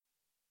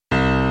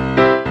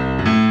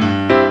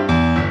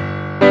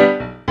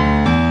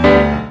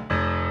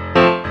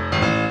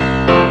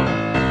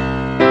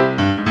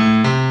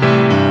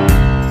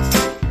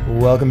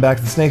Welcome back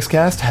to the Snakes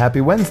Cast.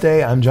 Happy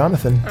Wednesday. I'm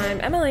Jonathan. I'm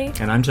Emily.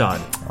 And I'm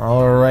Todd.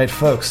 All right,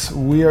 folks.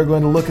 We are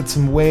going to look at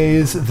some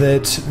ways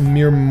that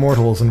mere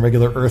mortals and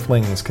regular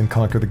earthlings can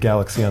conquer the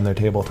galaxy on their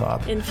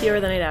tabletop. In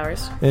fewer than 8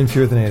 hours. In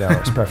fewer than 8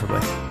 hours,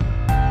 preferably.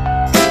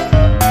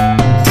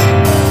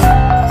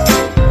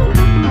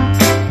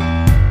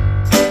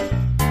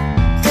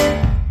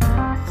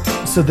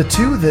 So the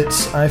two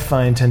that I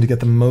find tend to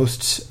get the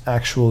most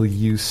actual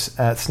use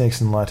at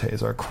Snakes and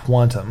Lattes are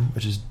Quantum,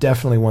 which is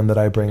definitely one that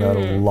I bring out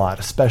a lot,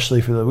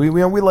 especially for we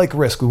like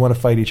Risk. We want to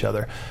fight each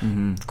other.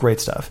 Mm-hmm. Great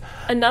stuff.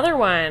 Another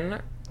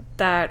one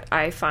that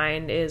I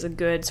find is a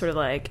good sort of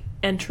like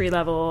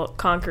entry-level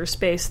conquer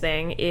space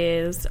thing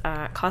is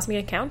Cosmic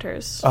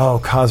Encounters. Oh,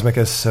 Cosmic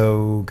is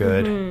so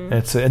good.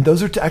 Mm-hmm. And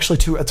those are actually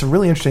two. It's a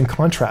really interesting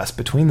contrast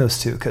between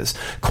those two, because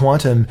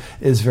Quantum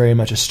is very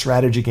much a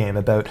strategy game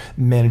about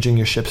managing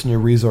your ships and your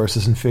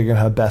resources and figuring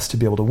out how best to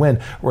be able to win,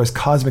 whereas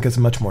Cosmic is a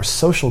much more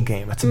social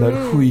game. It's about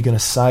who you're going to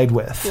side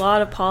with. A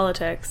lot of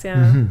politics, yeah.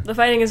 Mm-hmm. The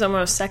fighting is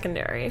almost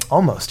secondary.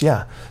 Almost,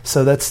 yeah.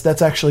 So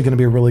that's actually going to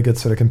be a really good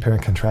sort of compare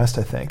and contrast,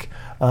 I think.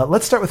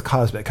 Let's start with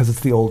Cosmic, because it's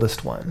the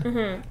oldest one.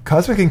 Mm-hmm.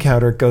 Cosmic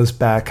Encounter goes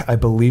back, I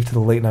believe, to the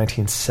late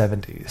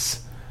 1970s.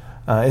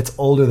 It's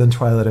older than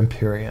Twilight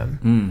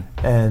Imperium,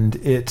 and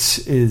it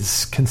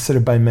is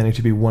considered by many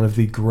to be one of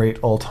the great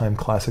all-time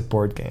classic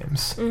board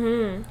games.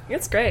 Mm-hmm.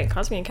 It's great.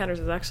 Cosmic Encounters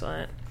is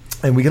excellent.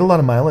 And we get a lot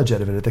of mileage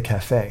out of it at the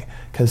cafe,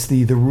 because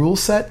the rule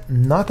set,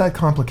 not that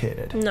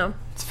complicated. No.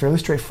 It's fairly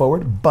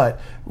straightforward, but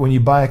when you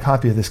buy a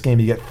copy of this game,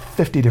 you get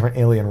 50 different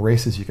alien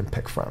races you can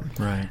pick from.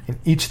 Right. And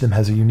each of them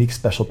has a unique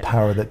special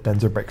power that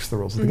bends or breaks the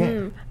rules of the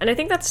game. And I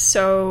think that's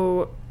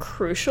so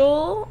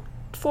crucial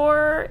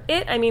for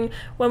it. I mean,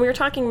 when we were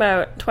talking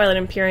about Twilight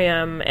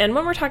Imperium, and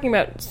when we're talking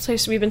about, so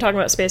we've been talking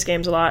about space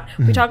games a lot,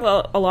 we talk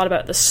a lot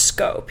about the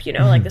scope, you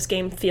know, like this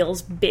game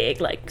feels big,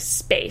 like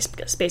space,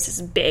 because space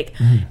is big.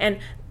 And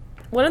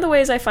one of the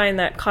ways I find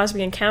that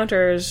Cosmic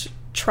Encounters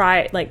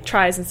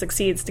tries and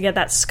succeeds to get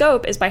that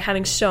scope is by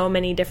having so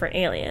many different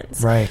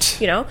aliens. Right.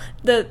 You know,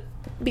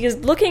 because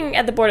looking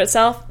at the board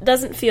itself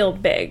doesn't feel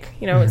big.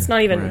 You know, it's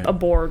not even a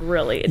board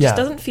really. It just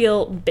doesn't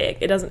feel big.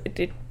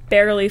 It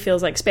barely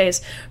feels like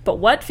space. But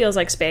what feels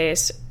like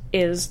space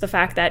is the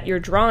fact that you're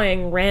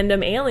drawing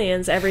random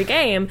aliens every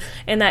game,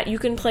 and that you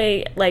can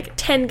play like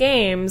 10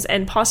 games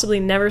and possibly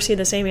never see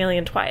the same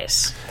alien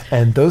twice.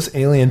 And those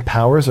alien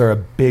powers are a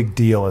big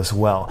deal as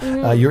well.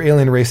 Your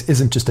alien race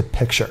isn't just a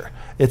picture.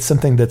 It's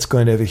something that's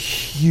going to have a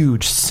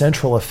huge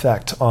central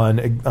effect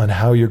on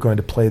how you're going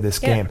to play this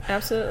game.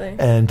 Absolutely.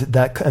 And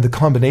the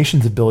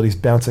combinations of abilities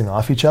bouncing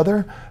off each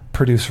other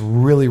produce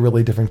really,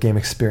 really different game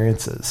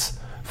experiences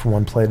from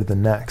one play to the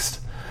next.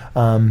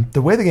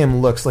 The way the game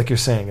looks, like you're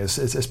saying,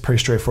 is pretty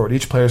straightforward.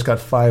 Each player's got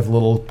 5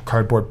 little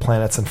cardboard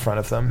planets in front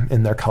of them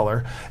in their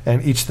color,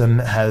 and each of them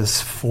has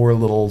 4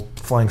 little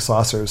flying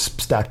saucers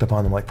stacked up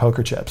on them like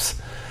poker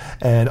chips.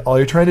 And all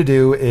you're trying to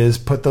do is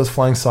put those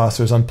flying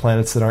saucers on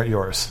planets that aren't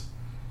yours.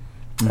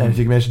 And if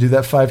you can manage to do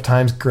that 5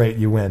 times, great,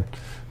 you win.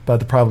 But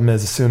the problem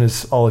is, as soon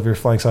as all of your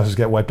flying saucers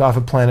get wiped off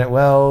a planet,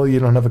 well, you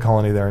don't have a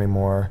colony there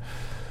anymore.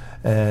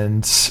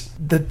 And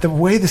the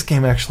way this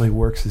game actually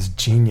works is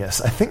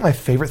genius. I think my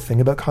favorite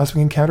thing about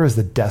Cosmic Encounter is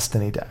the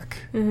Destiny deck.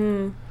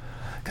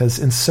 Because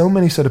in so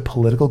many sort of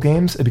political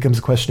games, it becomes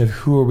a question of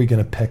who are we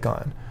going to pick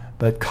on.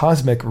 But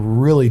Cosmic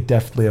really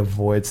deftly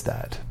avoids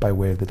that by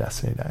way of the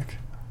Destiny deck.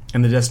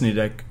 And the Destiny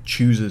deck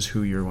chooses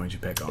who you're going to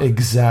pick on.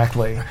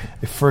 Exactly.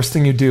 The first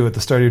thing you do at the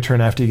start of your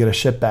turn after you get a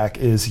ship back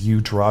is you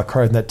draw a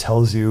card that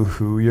tells you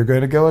who you're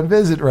going to go and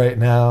visit right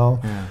now.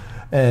 Yeah.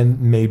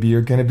 And maybe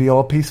you're going to be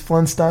all peaceful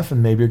and stuff,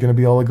 and maybe you're going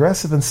to be all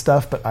aggressive and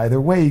stuff, but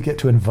either way, you get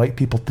to invite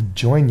people to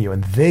join you,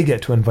 and they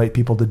get to invite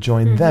people to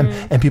join them,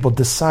 and people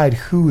decide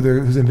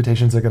whose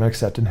invitations they're going to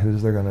accept and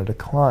whose they're going to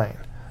decline.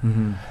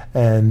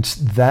 And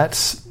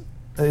that's...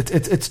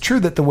 It's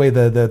true that the way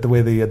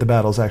the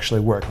battles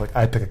actually work, like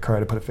I pick a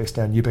card, I put it face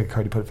down, you pick a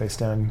card, you put it face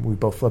down, we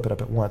both flip it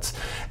up at once,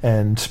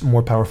 and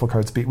more powerful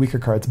cards beat weaker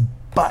cards,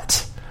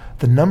 but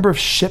the number of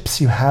ships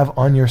you have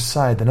on your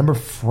side, the number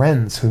of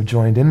friends who've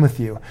joined in with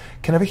you,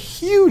 can have a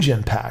huge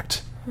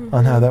impact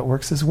on how that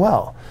works as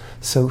well.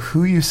 So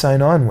who you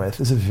sign on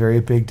with is a very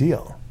big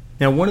deal.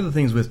 Now, one of the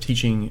things with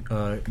teaching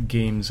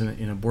games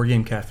in a board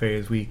game cafe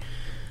is we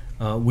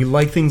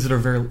like things that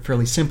are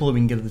fairly simple that we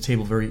can get at the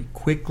table very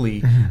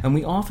quickly, and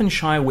we often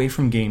shy away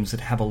from games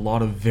that have a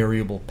lot of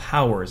variable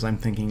powers. I'm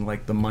thinking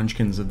like the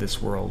Munchkins of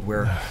this world,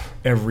 where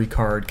every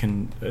card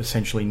can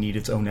essentially need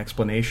its own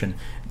explanation.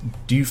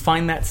 Do you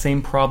find that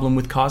same problem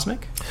with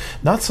Cosmic?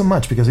 Not so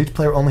much, because each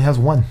player only has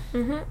one.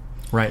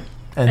 Right.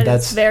 And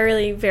it's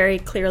very, very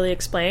clearly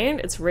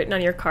explained. It's written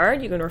on your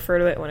card. You can refer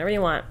to it whenever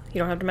you want. You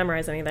don't have to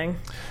memorize anything.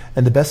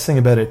 And the best thing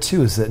about it,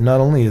 too, is that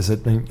not only is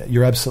it...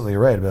 You're absolutely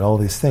right about all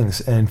these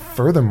things. And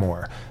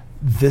furthermore,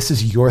 this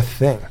is your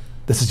thing.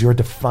 This is your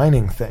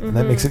defining thing. And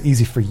that makes it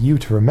easy for you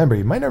to remember.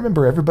 You might not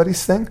remember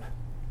everybody's thing,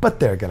 but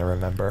they're going to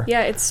remember.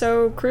 Yeah, it's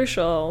so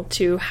crucial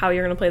to how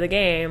you're going to play the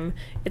game.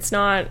 It's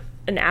not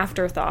an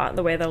afterthought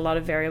the way that a lot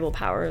of variable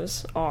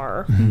powers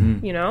are.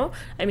 You know,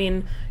 I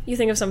mean, you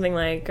think of something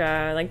like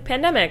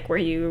Pandemic, where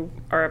you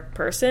are a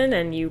person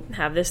and you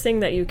have this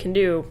thing that you can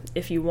do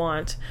if you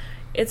want.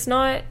 It's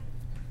not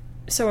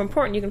so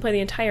important. You can play the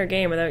entire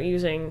game without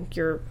using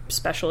your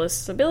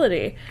specialist's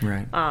ability.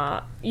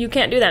 Right. You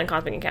can't do that in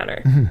Cosmic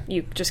Encounter.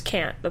 You just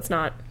can't. That's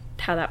not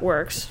how that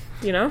works,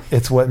 you know?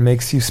 It's what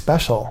makes you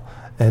special.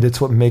 And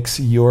it's what makes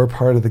your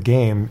part of the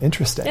game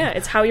interesting. Yeah,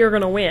 it's how you're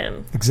going to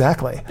win.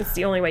 Exactly. It's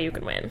the only way you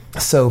can win.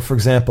 So, for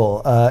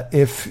example,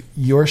 if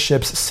your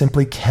ships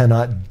simply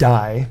cannot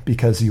die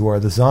because you are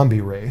the zombie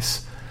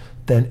race,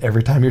 then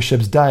every time your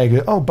ships die, you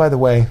go, oh, by the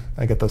way,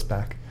 I get those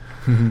back.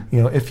 You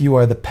know, if you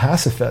are the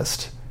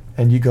pacifist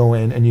and you go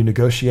in and you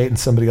negotiate and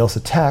somebody else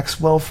attacks,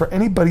 well, for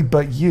anybody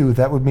but you,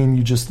 that would mean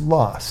you just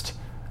lost.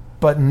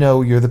 But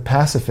no, you're the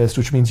pacifist,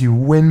 which means you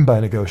win by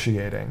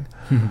negotiating.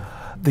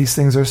 These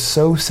things are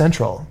so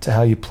central to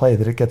how you play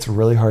that it gets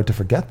really hard to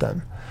forget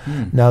them.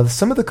 Now,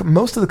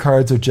 most of the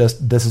cards are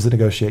just, this is a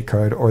negotiate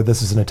card, or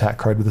this is an attack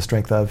card with a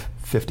strength of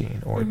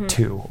 15 or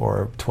 2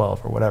 or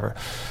 12 or whatever.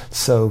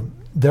 So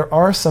there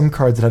are some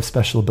cards that have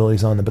special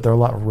abilities on them, but they're a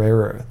lot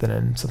rarer than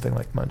in something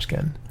like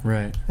Munchkin.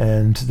 Right.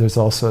 And there's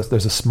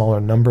a smaller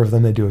number of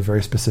them. They do a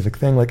very specific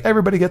thing, like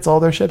everybody gets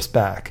all their ships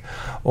back,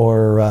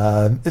 or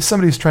if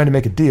somebody's trying to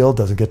make a deal,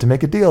 doesn't get to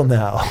make a deal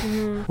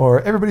now,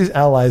 or everybody's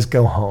allies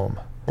go home.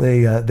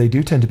 They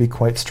do tend to be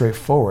quite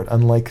straightforward,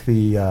 unlike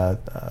the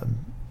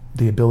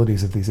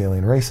abilities of these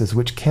alien races,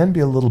 which can be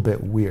a little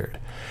bit weird.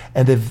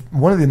 And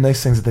one of the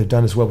nice things that they've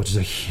done as well, which is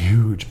a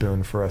huge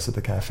boon for us at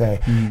the cafe,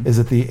 is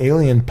that the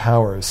alien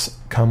powers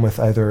come with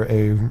either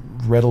a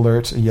red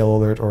alert, a yellow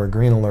alert, or a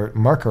green alert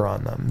marker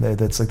on them.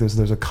 That's like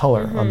there's a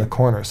color on the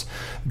corners.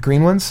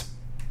 Green ones,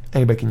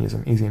 anybody can use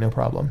them, easy, no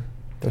problem.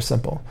 They're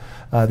simple.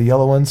 The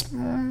yellow ones,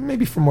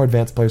 maybe for more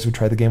advanced players who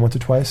tried the game once or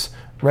twice.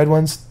 Red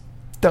ones,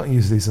 don't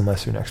use these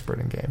unless you're an expert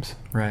in games.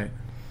 Right.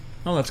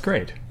 Oh, that's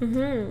great.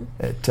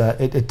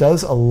 It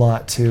does a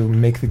lot to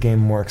make the game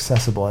more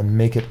accessible and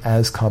make it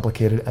as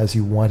complicated as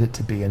you want it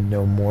to be, and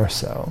no more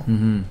so.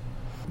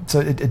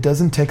 So it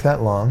doesn't take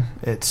that long.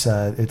 It's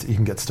you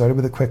can get started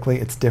with it quickly.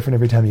 It's different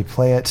every time you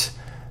play it.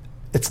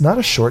 It's not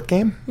a short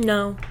game.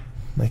 No.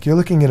 Like, you're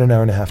looking at an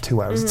hour and a half,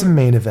 2 hours. It's a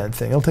main event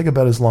thing. It'll take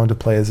about as long to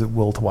play as it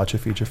will to watch a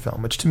feature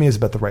film, which to me is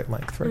about the right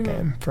length for a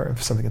game, for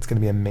something that's going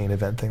to be a main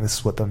event thing. This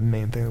is what the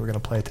main thing that we're going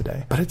to play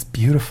today. But it's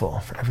beautiful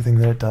for everything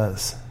that it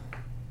does.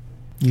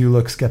 You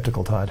look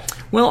skeptical, Todd.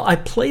 Well, I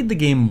played the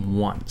game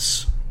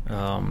once,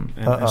 and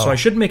so I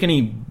shouldn't make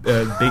any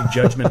big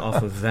judgment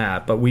off of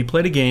that. But we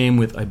played a game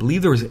with, I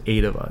believe there was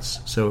 8 of us,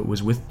 so it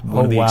was with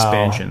one of the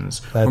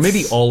expansions, or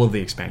maybe all of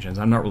the expansions.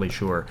 I'm not really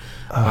sure.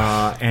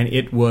 And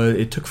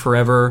it took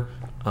forever.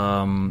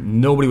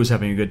 Nobody was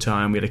having a good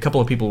time. We had a couple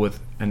of people with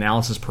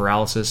analysis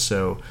paralysis,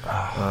 so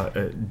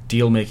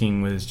deal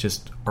making was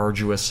just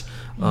arduous,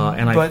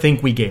 and I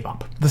think we gave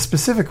up. The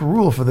specific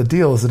rule for the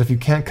deal is that if you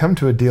can't come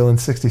to a deal in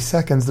 60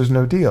 seconds, there's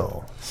no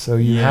deal. So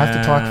you have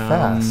to talk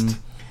fast.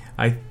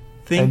 I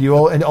think,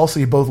 and also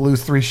you both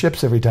lose 3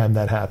 ships every time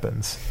that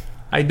happens.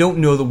 I don't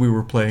know that we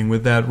were playing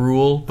with that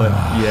rule, but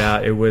yeah,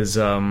 it was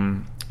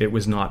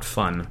not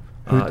fun.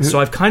 So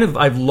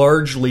I've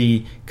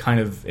largely kind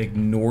of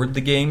ignored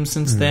the game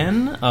since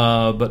then.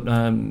 But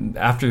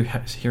after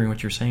hearing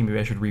what you're saying, maybe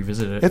I should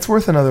revisit it. It's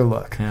worth another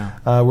look.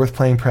 Yeah. Worth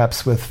playing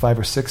perhaps with 5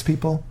 or 6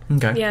 people.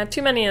 Okay. Yeah,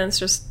 too many, and it's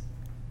just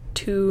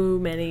too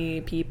many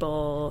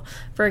people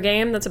for a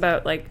game that's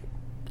about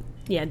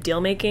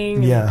deal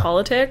making and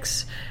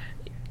politics.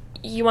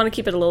 You want to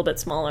keep it a little bit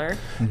smaller.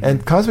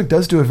 And Cosmic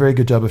does do a very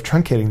good job of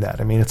truncating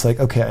that. I mean, it's like,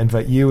 okay, I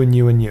invite you and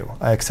you and you.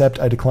 I accept,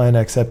 I decline,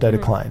 I accept, I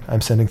decline.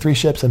 I'm sending 3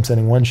 ships, I'm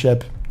sending 1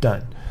 ship,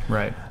 done.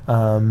 Right.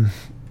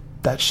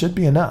 That should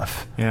be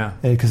enough. Yeah.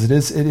 Because it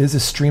is a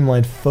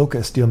streamlined,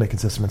 focused deal-making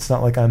system. It's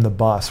not like I'm the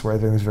boss where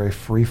everything's very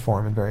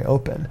free-form and very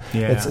open.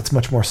 Yeah. It's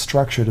much more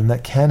structured, and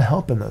that can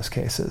help in those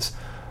cases.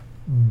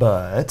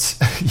 But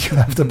you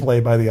have to play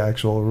by the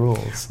actual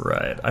rules.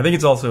 Right. I think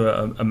it's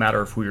also a matter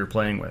of who you're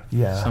playing with.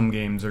 Yeah. Some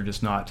games are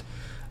just not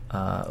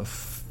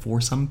for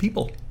some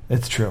people.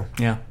 It's true.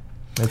 Yeah.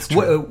 It's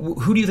true.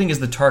 Who do you think is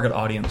the target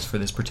audience for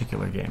this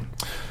particular game?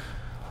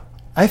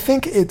 I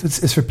think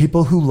it's for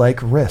people who like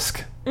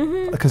Risk.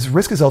 Because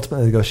Risk is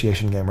ultimately a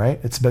negotiation game, right?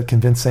 It's about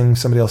convincing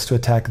somebody else to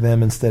attack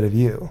them instead of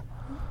you.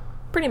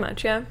 Pretty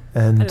much, yeah.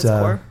 And at its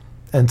core.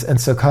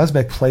 And so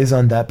Cosmic plays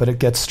on that, but it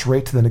gets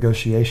straight to the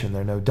negotiation.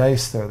 There are no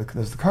dice.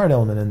 There's the card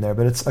element in there,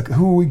 but it's like,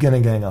 who are we going to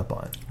gang up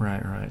on?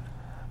 Right.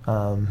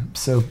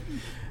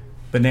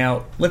 But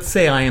now, let's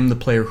say I am the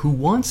player who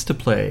wants to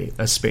play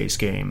a space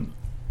game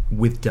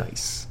with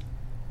dice.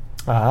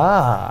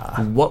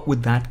 What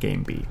would that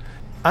game be?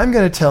 I'm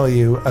going to tell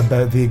you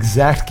about the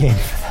exact game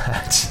for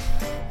that.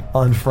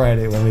 on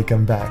Friday when we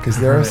come back, because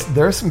there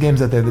are some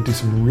games out there that do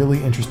some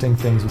really interesting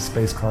things with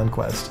Space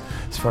Conquest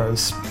as far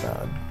as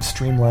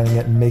streamlining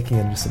it and making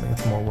it into something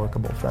that's more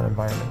workable for that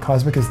environment.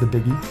 Cosmic is the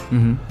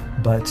biggie,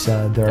 but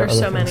there are other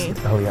so things.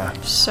 many. Oh yeah,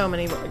 so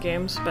many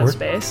games about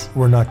space.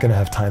 We're not going to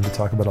have time to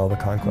talk about all the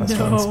Conquest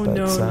ones, but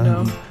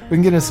no. We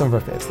can get into some of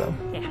our faves though.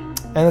 Yeah.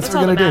 And that's what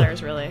all we're that going to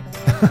matters, really.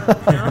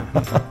 You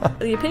know?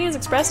 The opinions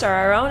expressed are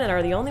our own and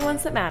are the only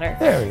ones that matter.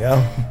 There we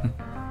go.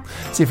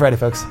 See you Friday,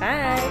 folks.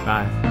 Bye.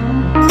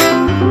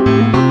 Bye.